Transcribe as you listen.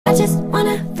I just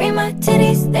wanna free my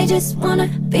titties, they just wanna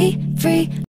be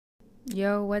free.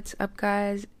 Yo, what's up,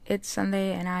 guys? It's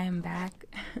Sunday and I am back.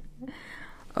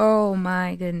 Oh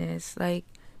my goodness. Like,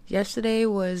 yesterday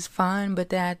was fun, but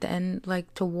then at the end,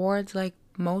 like, towards, like,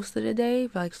 most of the day,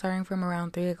 like, starting from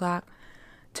around 3 o'clock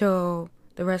till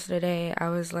the rest of the day, I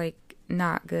was, like,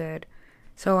 not good.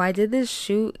 So I did this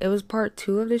shoot. It was part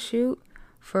 2 of the shoot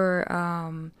for,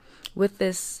 with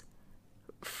this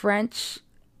French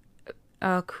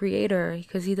creator,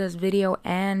 because he does video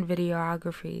and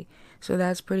videography. So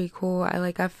that's pretty cool.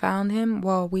 I found him,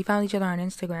 well, we found each other on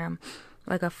Instagram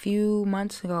like a few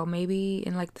months ago, maybe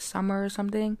in like the summer or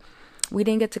something. We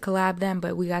didn't get to collab then,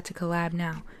 but we got to collab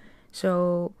now.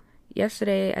 So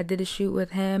yesterday I did a shoot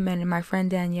with him, and my friend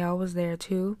Danielle was there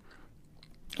too,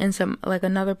 and some, like,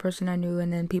 another person I knew,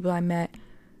 and then people I met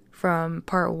from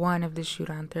part 1 of the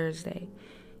shoot on Thursday.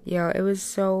 Yo, it was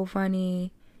so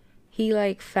funny. He,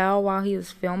 like, fell while he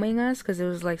was filming us because it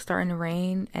was, like, starting to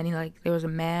rain, and he, like, there was a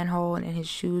manhole, and his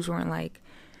shoes weren't, like,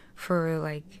 for,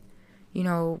 like, you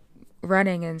know,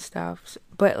 running and stuff.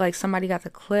 But, like, somebody got the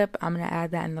clip. I'm gonna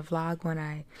add that in the vlog when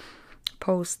I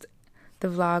post the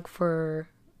vlog for,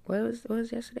 what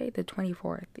was yesterday? The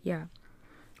 24th, yeah.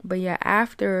 But, yeah,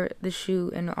 after the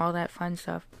shoot and all that fun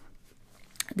stuff,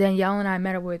 Danielle and I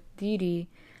met up with Didi.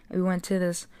 We went to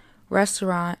this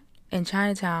restaurant in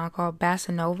Chinatown called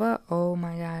Basanova. Oh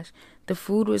my gosh. The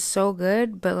food was so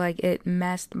good, but, like, it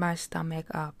messed my stomach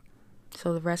up.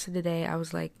 So the rest of the day I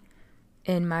was, like,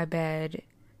 in my bed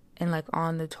and, like,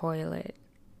 on the toilet.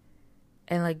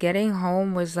 And, like, getting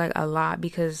home was, like, a lot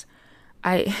because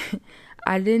I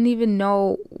I didn't even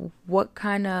know what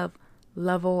kind of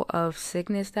level of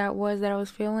sickness that was that I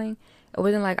was feeling. It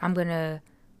wasn't like I'm gonna,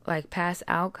 like, pass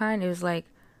out kind. It was like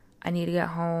I need to get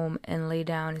home and lay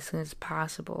down as soon as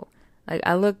possible. Like,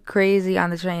 I looked crazy on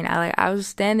the train. I was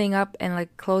standing up and,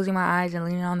 like, closing my eyes and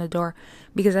leaning on the door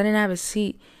because I didn't have a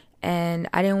seat, and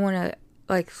I didn't want to,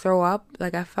 like, throw up.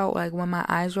 Like, I felt like when my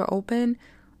eyes were open,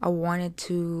 I wanted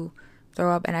to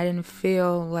throw up, and I didn't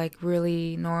feel, like,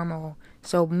 really normal.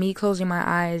 So me closing my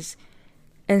eyes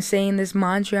and saying this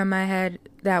mantra in my head,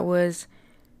 the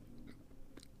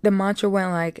mantra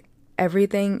went like,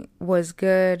 everything was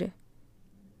good.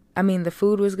 I mean, the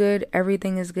food was good,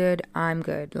 everything is good, I'm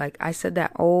good. Like, I said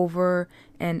that over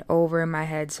and over in my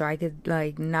head so I could,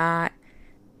 like, not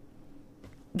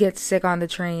get sick on the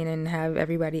train and have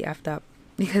everybody effed up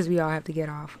because we all have to get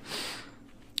off.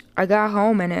 I got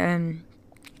home and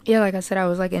yeah, like I said, I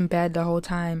was, like, in bed the whole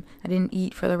time. I didn't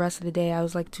eat for the rest of the day. I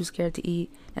was, like, too scared to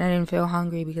eat, and I didn't feel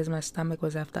hungry because my stomach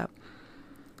was effed up.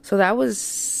 So that was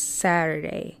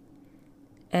Saturday.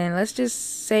 And let's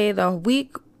just say the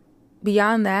week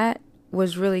beyond that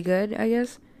was really good, I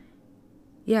guess.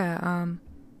 Yeah,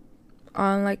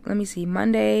 on, like, let me see,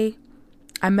 Monday,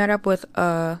 I met up with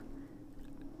a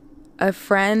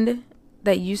friend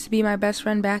that used to be my best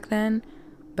friend back then,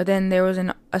 but then there was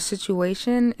a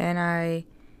situation, and I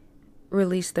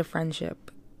released the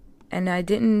friendship. And I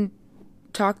didn't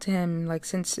talk to him, like,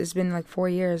 since it's been, like, 4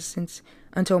 years since,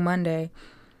 until Monday,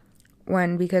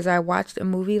 because I watched a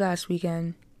movie last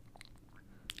weekend,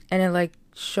 and it, like,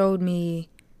 showed me,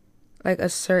 like, a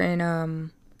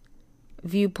certain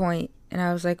viewpoint, and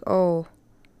I was like, oh,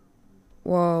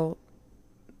 well,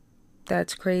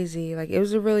 that's crazy. Like, it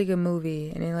was a really good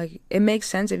movie, and it makes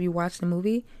sense if you watch the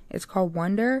movie. It's called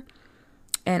Wonder,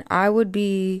 and I would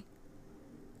be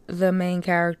the main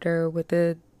character with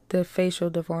the facial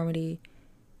deformity,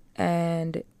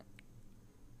 and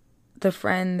the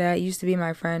friend that used to be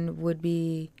my friend would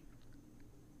be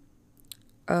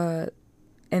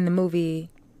in the movie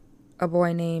a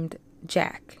boy named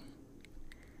Jack.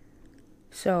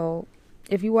 So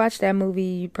if you watch that movie,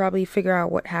 you'd probably figure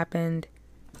out what happened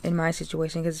in my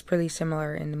situation, because it's pretty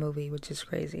similar in the movie, which is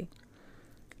crazy.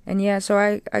 And yeah, so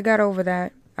I got over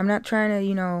that. I'm not trying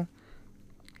to,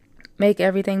 make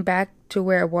everything back to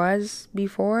where it was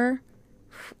before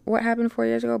what happened 4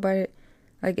 years ago, but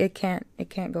it can't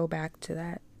go back to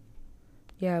that.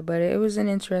 Yeah, but it was an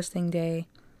interesting day.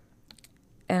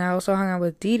 And I also hung out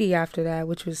with Didi after that,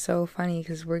 which was so funny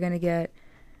because we're going to get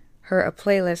her a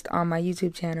playlist on my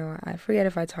YouTube channel. I forget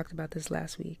if I talked about this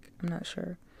last week. I'm not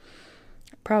sure.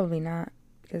 Probably not,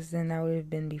 because then that would have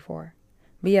been before.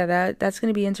 But yeah, that's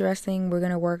going to be interesting. We're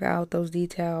going to work out those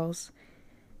details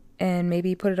and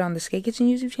maybe put it on the Skate Kitchen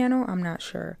YouTube channel. I'm not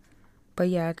sure. But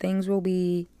yeah, things will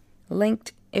be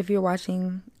linked. If you're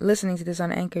listening to this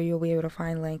on Anchor, you'll be able to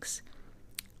find links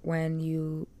when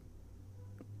you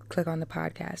click on the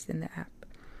podcast in the app.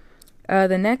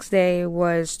 The next day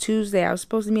was Tuesday. I was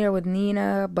supposed to meet up with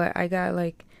Nina, but I got,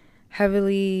 like,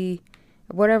 heavily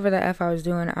whatever the F I was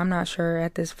doing. I'm not sure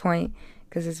at this point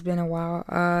because it's been a while.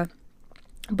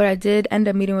 But I did end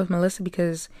up meeting with Melissa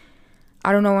because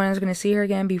I don't know when I was going to see her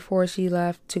again before she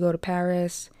left to go to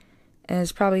Paris. And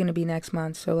it's probably going to be next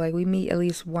month. So, like, we meet at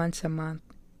least once a month,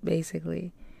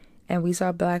 basically. And we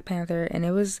saw Black Panther, and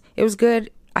it was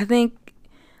good. I think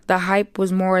the hype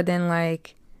was more than,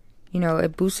 like,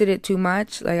 it boosted it too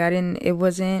much. Like, it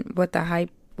wasn't what the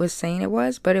hype was saying it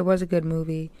was, but it was a good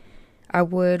movie. I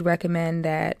would recommend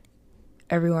that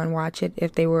everyone watch it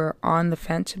if they were on the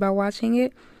fence about watching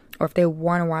it, or if they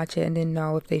want to watch it and didn't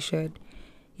know if they should.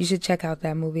 You should check out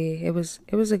that movie. It was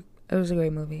a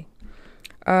great movie.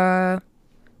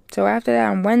 So after that,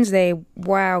 on Wednesday,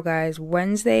 wow, guys,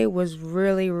 Wednesday was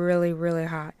really, really, really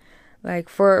hot. Like,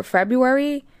 for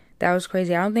February, that was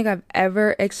crazy. I don't think I've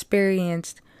ever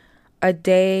experienced a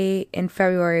day in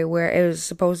February where it was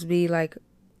supposed to be, like,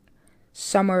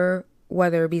 summer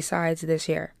weather besides this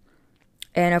year.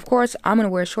 And, of course, I'm going to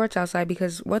wear shorts outside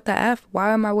because what the F?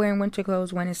 Why am I wearing winter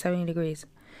clothes when it's 70 degrees?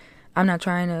 I'm not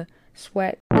trying to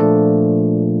sweat.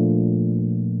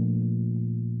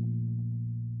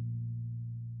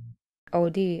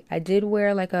 OD. I did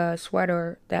wear like a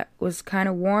sweater that was kind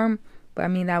of warm, but I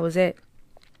mean, that was it.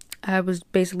 I was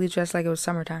basically dressed like it was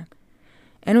summertime.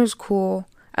 And it was cool.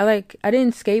 I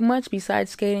didn't skate much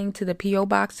besides skating to the P.O.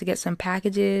 box to get some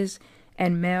packages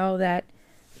and mail that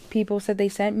people said they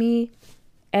sent me.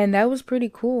 And that was pretty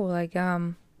cool. Like,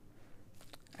 I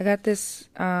got this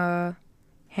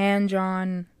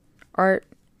hand-drawn art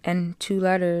and 2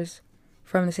 letters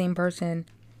from the same person.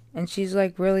 And she's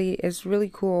like, it's really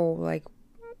cool. Like,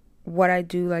 what I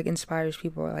do, like, inspires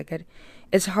people. Like,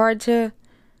 it's hard to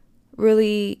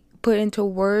really put into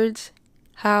words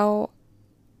how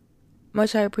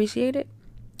much I appreciate it.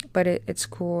 But it's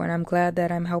cool. And I'm glad that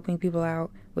I'm helping people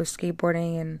out with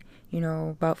skateboarding and,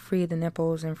 about free the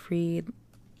nipples and freeing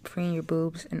your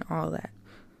boobs and all that.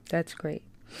 That's great.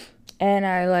 And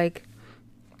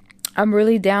I'm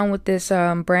really down with this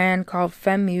brand called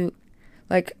Femmute.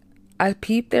 Like, I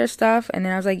peeped their stuff, and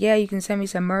then I was like, yeah, you can send me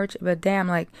some merch. But damn,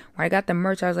 like, when I got the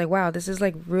merch, I was like, wow, this is,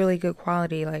 like, really good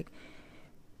quality. Like,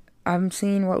 I'm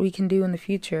seeing what we can do in the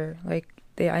future. Like,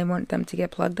 I want them to get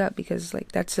plugged up because,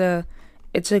 like, it's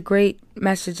a great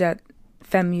message that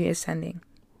Femmute is sending.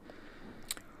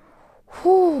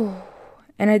 Whew.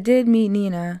 And I did meet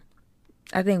Nina,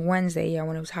 I think Wednesday,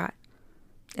 when it was hot.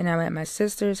 And I'm at my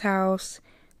sister's house,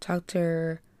 talked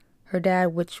to her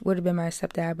dad, which would have been my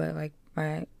stepdad, but, like,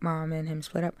 my mom and him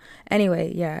split up.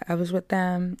 Anyway, yeah, I was with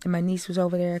them, and my niece was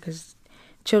over there because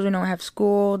children don't have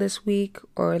school this week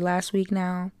or last week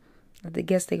now. I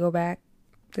guess they go back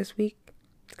this week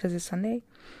because it's Sunday.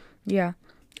 Yeah,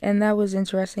 and that was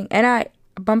interesting. And I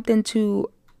bumped into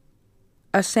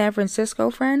a San Francisco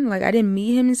friend. Like, I didn't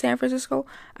meet him in San Francisco.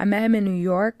 I met him in New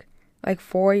York like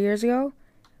 4 years ago,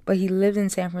 but he lived in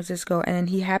San Francisco, and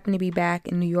he happened to be back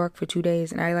in New York for 2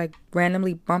 days, and I, like,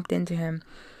 randomly bumped into him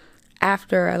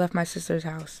after I left my sister's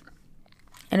house.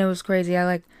 And it was crazy.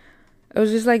 It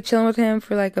was just like chilling with him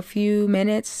for like a few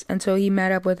minutes until he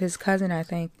met up with his cousin, I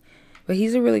think. But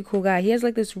he's a really cool guy. He has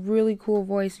like this really cool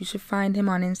voice. You should find him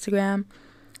on Instagram.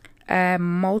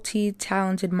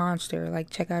 Multi-talented monster.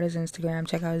 Like, check out his Instagram,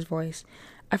 check out his voice.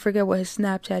 I forget what his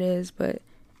Snapchat is, but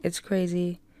it's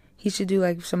crazy. He should do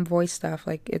like some voice stuff.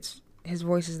 Like, his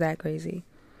voice is that crazy.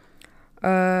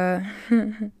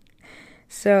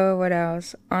 So, what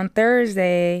else? On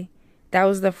Thursday, that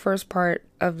was the first part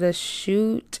of the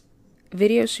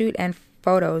video shoot and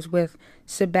photos with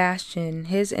Sebastian.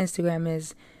 His Instagram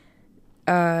is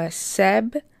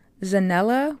Seb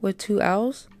Zanella with 2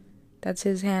 L's. That's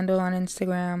his handle on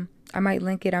Instagram. I might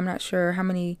link it. I'm not sure how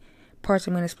many parts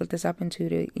I'm going to split this up into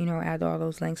to, add all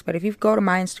those links. But if you go to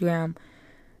my Instagram,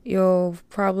 you'll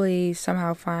probably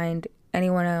somehow find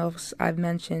anyone else I've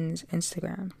mentioned's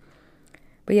Instagram.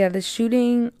 But yeah, the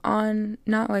shooting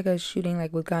not like a shooting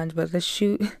like with guns, but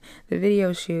the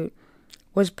video shoot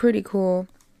was pretty cool.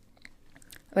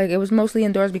 Like, it was mostly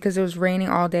indoors because it was raining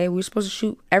all day. We were supposed to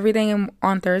shoot everything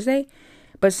on Thursday,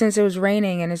 but since it was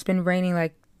raining, and it's been raining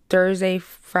like Thursday,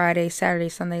 Friday, Saturday,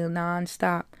 Sunday,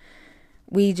 nonstop,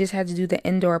 we just had to do the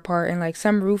indoor part and like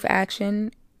some roof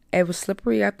action. It was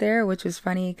slippery up there, which was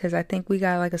funny because I think we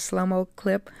got like a slow-mo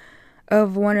clip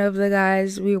of one of the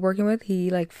guys we were working with. He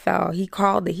like fell. He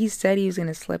called it. He said he was going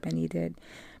to slip, and he did.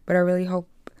 But I really hope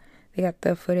they got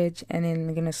the footage and then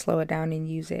they're going to slow it down and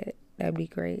use it. That'd be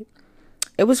great.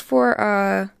 It was for,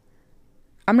 I'm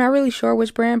not really sure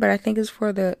which brand, but I think it's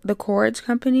for the Chords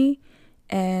company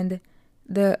and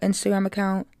the Instagram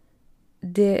account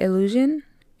De Illusion,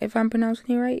 if I'm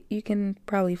pronouncing it right. You can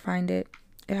probably find it.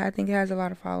 I think it has a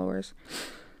lot of followers.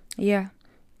 Yeah.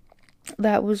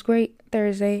 that was great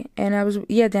Thursday. And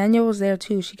Danielle was there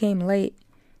too. She came late.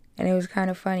 And it was kind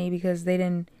of funny because they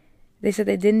said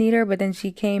they didn't need her, but then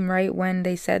she came right when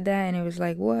they said that. And it was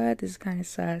like, what? This is kind of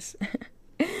sus.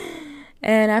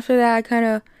 And after that, I kind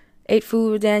of ate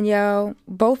food with Danielle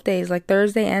both days, like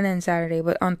Thursday and then Saturday.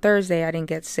 But on Thursday, I didn't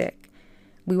get sick.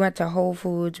 We went to Whole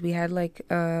Foods. We had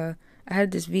I had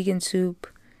this vegan soup,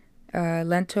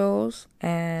 lentils,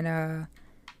 and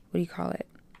what do you call it?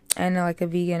 And like a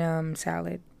vegan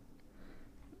salad.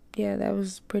 Yeah, that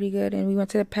was pretty good. And we went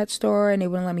to the pet store and they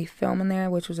wouldn't let me film in there,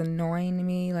 which was annoying to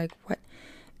me. Like, what?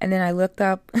 And then I looked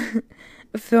up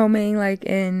filming like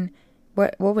in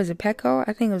what was it, Petco?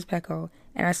 I think it was Petco.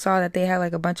 And I saw that they had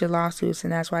like a bunch of lawsuits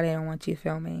and that's why they don't want you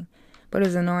filming. But it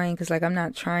was annoying because like I'm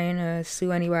not trying to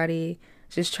sue anybody,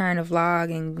 just trying to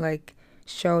vlog and like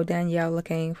show Danielle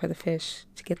looking for the fish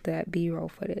to get that B-roll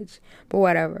footage. But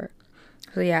whatever.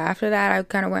 So yeah, after that I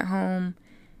kind of went home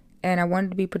and I wanted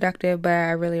to be productive, but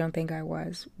I really don't think I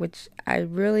was, which I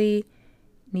really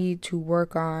need to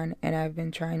work on, and I've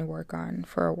been trying to work on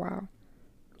for a while.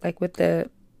 Like with the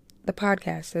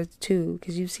podcast too,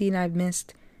 because you've seen I've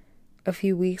missed a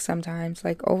few weeks sometimes.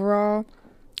 Like overall,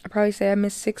 I probably say I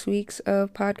missed 6 weeks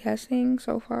of podcasting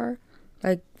so far,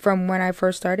 like from when I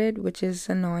first started, which is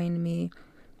annoying to me,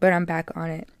 but I'm back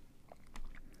on it.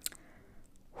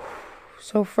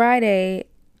 So Friday,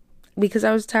 because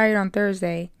I was tired on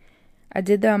Thursday, I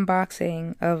did the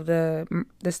unboxing of the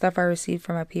stuff I received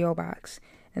from a P.O. box,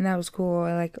 and that was cool.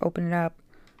 I like opened it up.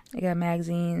 I got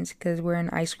magazines because we're an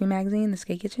ice cream magazine, the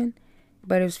Skate Kitchen,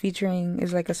 but it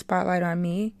was like a spotlight on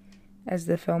me as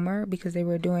the filmer because they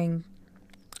were doing,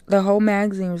 the whole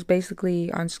magazine was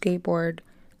basically on skateboard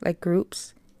like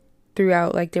groups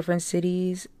throughout like different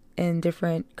cities in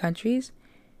different countries,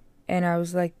 and I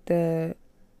was like the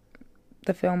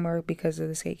filmer because of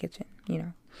the Skate Kitchen, you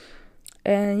know.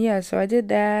 And yeah, so I did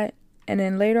that. And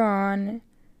then later on,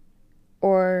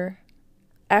 or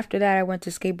after that, I went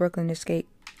to Skate Brooklyn to skate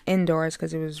indoors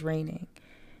because it was raining.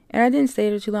 And I didn't stay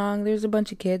there too long. There was a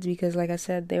bunch of kids because, like I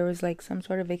said, there was like some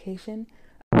sort of vacation.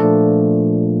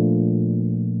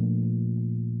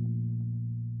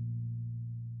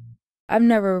 I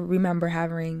never remember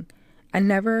having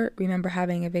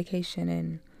a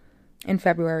vacation in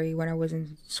February when I was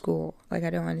in school. Like,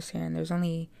 I don't understand. There's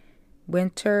only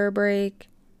winter break,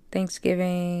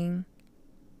 Thanksgiving,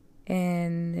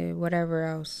 and whatever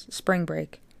else, spring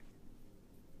break.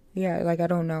 Yeah, like I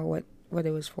don't know what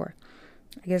it was for.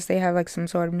 I guess they have like some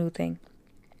sort of new thing.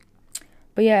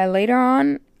 But yeah, later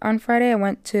on Friday I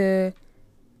went to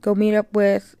go meet up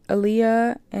with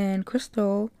Aaliyah and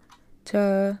Crystal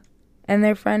and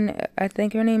their friend, I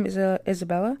think her name is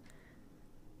Isabella,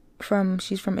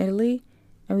 she's from Italy,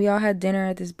 and we all had dinner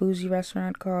at this bougie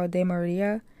restaurant called De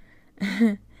Maria.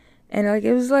 And like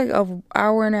it was like an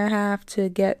hour and a half to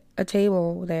get a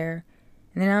table there,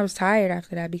 and then I was tired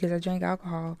after that because I drank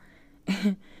alcohol.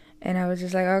 And I was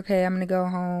just like, okay, I'm gonna go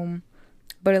home.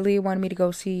 But Aaliyah wanted me to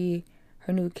go see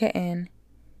her new kitten,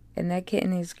 and that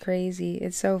kitten is crazy.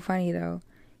 It's so funny though,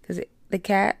 because the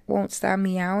cat won't stop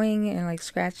meowing and like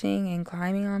scratching and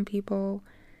climbing on people,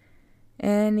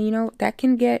 and you know that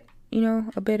can get, you know,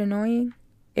 a bit annoying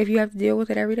if you have to deal with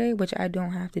it every day, which I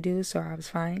don't have to do, so I was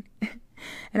fine.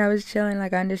 And I was chilling.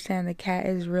 Like, I understand the cat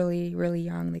is really, really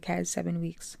young. The cat is 7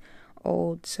 weeks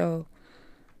old. So,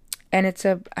 and it's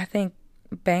I think,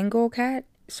 Bengal cat.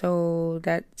 So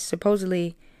that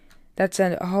supposedly, that's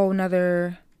a whole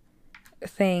nother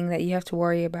thing that you have to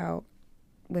worry about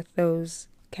with those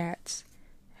cats,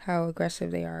 how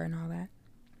aggressive they are and all that.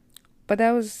 But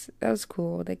that was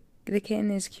cool. The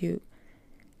kitten is cute.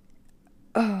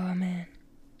 Oh man.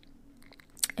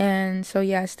 And so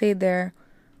yeah, I stayed there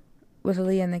with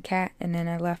Aaliyah and the cat, and then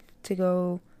I left to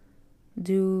go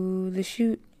do the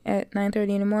shoot at 9:30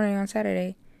 in the morning on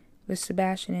Saturday with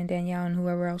Sebastian and Danielle and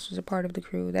whoever else was a part of the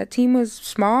crew. That team was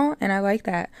small, and I like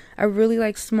that. I really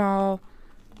like small,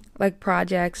 like,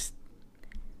 projects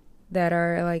that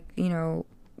are, like, you know,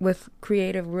 with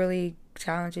creative, really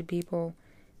talented people,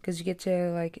 because you get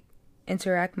to, like,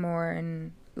 interact more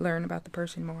and learn about the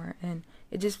person more, and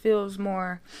it just feels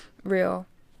more real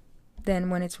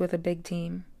than when it's with a big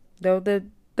team. Though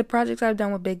the projects I've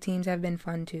done with big teams have been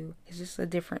fun too. It's just a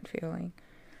different feeling.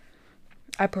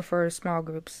 I prefer small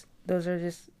groups. Those are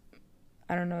just,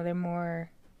 I don't know, they're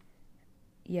more,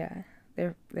 yeah,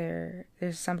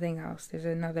 there's something else. There's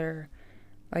another,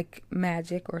 like,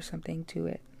 magic or something to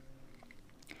it.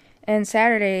 And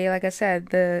Saturday, like I said,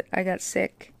 I got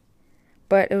sick,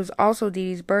 but it was also Dee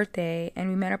Dee's birthday, and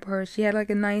we met up with her. She had like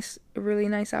a really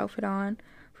nice outfit on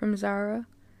from Zara.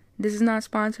 This is not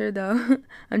sponsored though.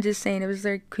 I'm just saying it was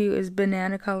very cute. It's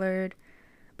banana colored.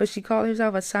 But she called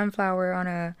herself a sunflower on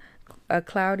a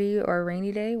cloudy or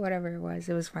rainy day, whatever it was.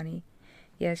 It was funny.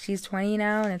 Yeah, she's 20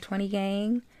 now in a 20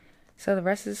 gang. So the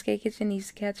rest of the Skate Kitchen needs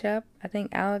to catch up. I think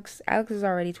Alex is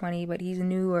already 20, but he's a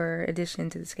newer addition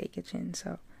to the Skate Kitchen.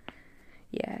 So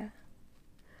yeah.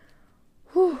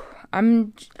 Whew.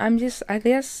 I'm just, I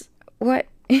guess what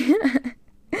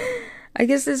I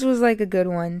guess this was like a good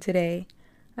one today.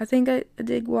 I think I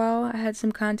did well. I had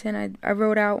some content. I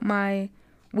wrote out my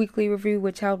weekly review,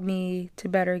 which helped me to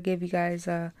better give you guys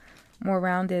a more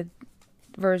rounded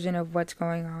version of what's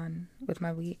going on with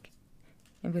my week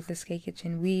and with the Skate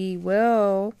Kitchen. We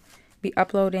will be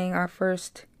uploading our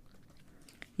first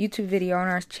YouTube video on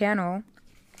our channel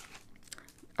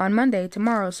on Monday,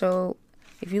 tomorrow. So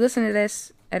if you listen to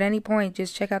this at any point,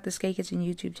 just check out the Skate Kitchen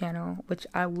YouTube channel, which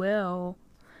I will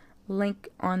link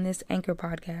on this Anchor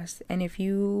podcast. And if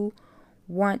you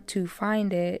want to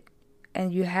find it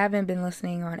and you haven't been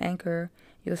listening on Anchor,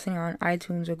 you're listening on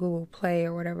iTunes or Google Play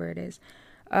or whatever it is,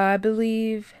 I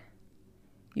believe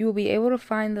you will be able to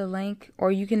find the link,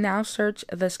 or you can now search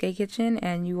the Skate Kitchen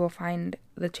and you will find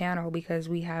the channel because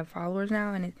we have followers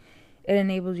now and it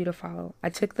enables you to follow. I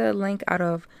took the link out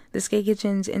of the Skate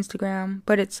Kitchen's Instagram,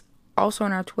 but it's also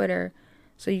on our Twitter,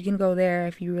 so you can go there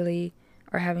if you really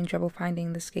are having trouble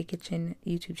finding the Skate Kitchen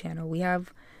YouTube channel. We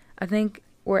have, I think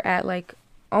we're at like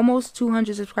almost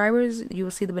 200 subscribers. You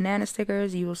will see the banana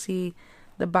stickers, you will see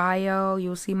the bio, you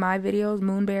will see my videos,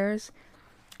 Moon Bears,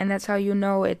 and that's how you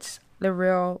know it's the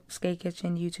real Skate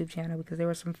Kitchen YouTube channel, because there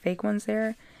were some fake ones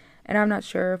there, and I'm not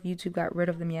sure if YouTube got rid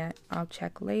of them yet. I'll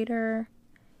check later.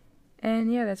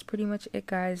 And yeah, that's pretty much it,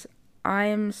 guys. I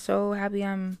am so happy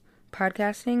I'm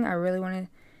podcasting. I really want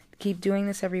to keep doing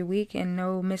this every week and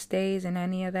no missed days and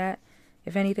any of that.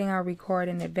 If anything, I'll record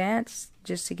in advance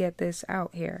just to get this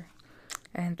out here.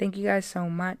 And thank you guys so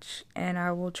much, and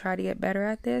I will try to get better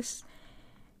at this.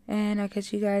 And I'll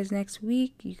catch you guys next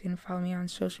week. You can follow me on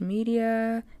social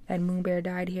media at Moonbear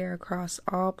Died Here across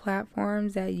all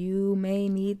platforms that you may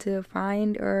need to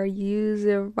find or use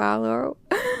or follow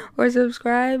or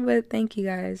subscribe. But thank you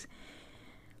guys.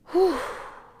 Whew.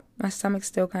 My stomach's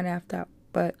still kind of effed up,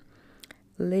 but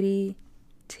Liddy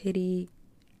Titty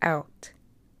out.